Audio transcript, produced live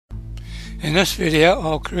In this video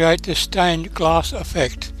I'll create this stained glass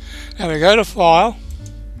effect. Now we go to File,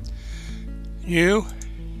 New,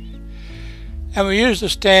 and we use the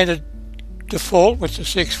standard default, which is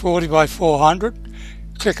 640 by 400.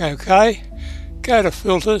 Click OK, go to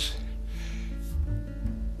Filters,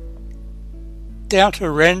 down to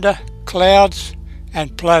Render, Clouds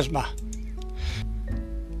and Plasma.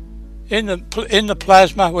 In the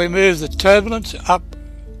plasma we move the turbulence up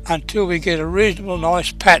until we get a reasonable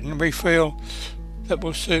nice pattern we feel that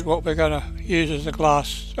will suit what we're going to use as a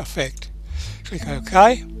glass effect. Click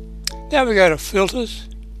OK. Now we go to Filters,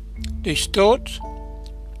 Distort,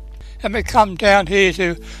 and we come down here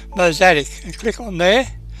to Mosaic and click on there.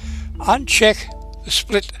 Uncheck the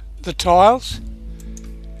split the tiles.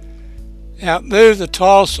 Now move the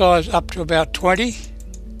tile size up to about 20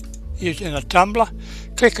 using a tumbler.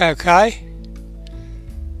 Click OK.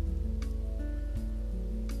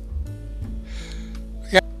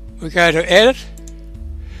 We go to Edit,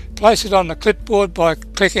 place it on the clipboard by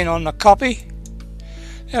clicking on the copy.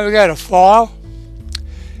 Now we go to File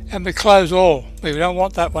and we close all. We don't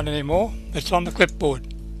want that one anymore, it's on the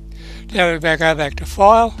clipboard. Now we go back to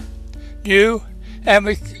File, New, and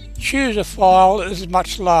we choose a file that is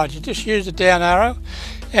much larger. Just use the down arrow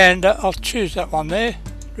and I'll choose that one there,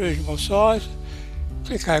 reasonable size.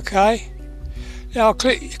 Click OK. Now I'll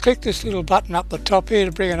click this little button up the top here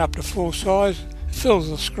to bring it up to full size. It fills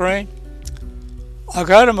the screen. I'll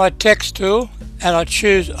go to my text tool and I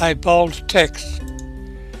choose a bold text.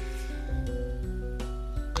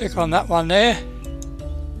 Click on that one there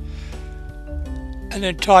and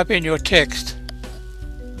then type in your text.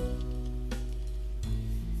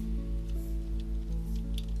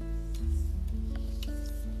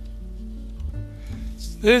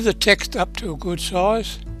 Move the text up to a good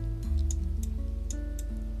size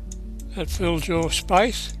that fills your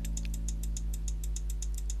space.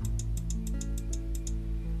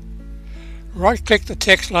 Right click the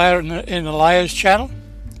text layer in the layers channel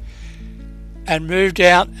and move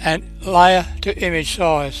down and layer to image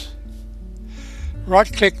size.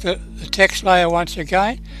 Right click the text layer once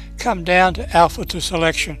again, come down to alpha to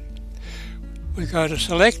selection. We go to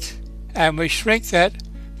select and we shrink that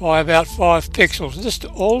by about 5 pixels. This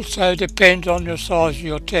also depends on your size of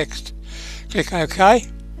your text. Click OK.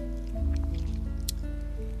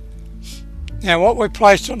 Now what we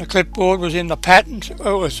placed on the clipboard was in the patterns. It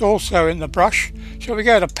was also in the brush. So we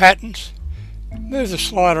go to Patterns, move the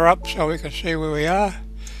slider up so we can see where we are.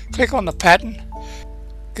 Click on the pattern,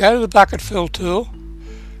 go to the bucket fill tool,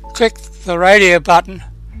 click the radio button,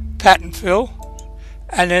 pattern fill,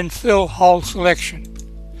 and then fill whole selection.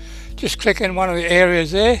 Just click in one of the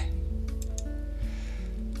areas there.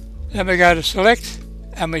 Then we go to select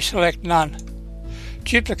and we select none.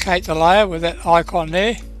 Duplicate the layer with that icon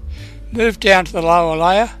there. Move down to the lower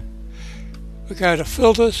layer. We go to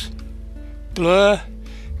Filters, Blur,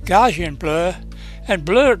 Gaussian Blur, and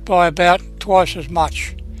blur it by about twice as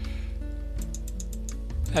much.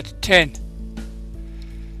 That's 10.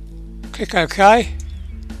 Click OK.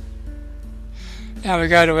 Now we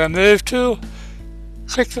go to our Move tool.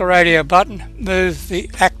 Click the radio button, move the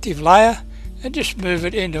active layer and just move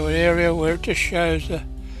it into an area where it just shows the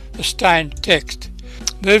stained text.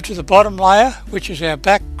 Move to the bottom layer, which is our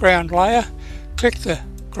background layer. Click the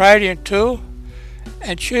gradient tool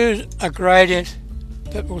and choose a gradient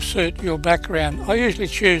that will suit your background. I usually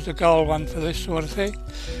choose the gold one for this sort of thing.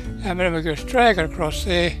 And then we just drag it across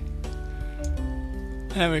there.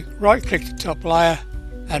 And then we right click the top layer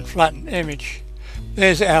and flatten image.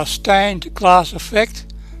 There's our stained glass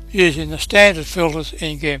effect using the standard filters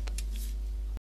in Gimp.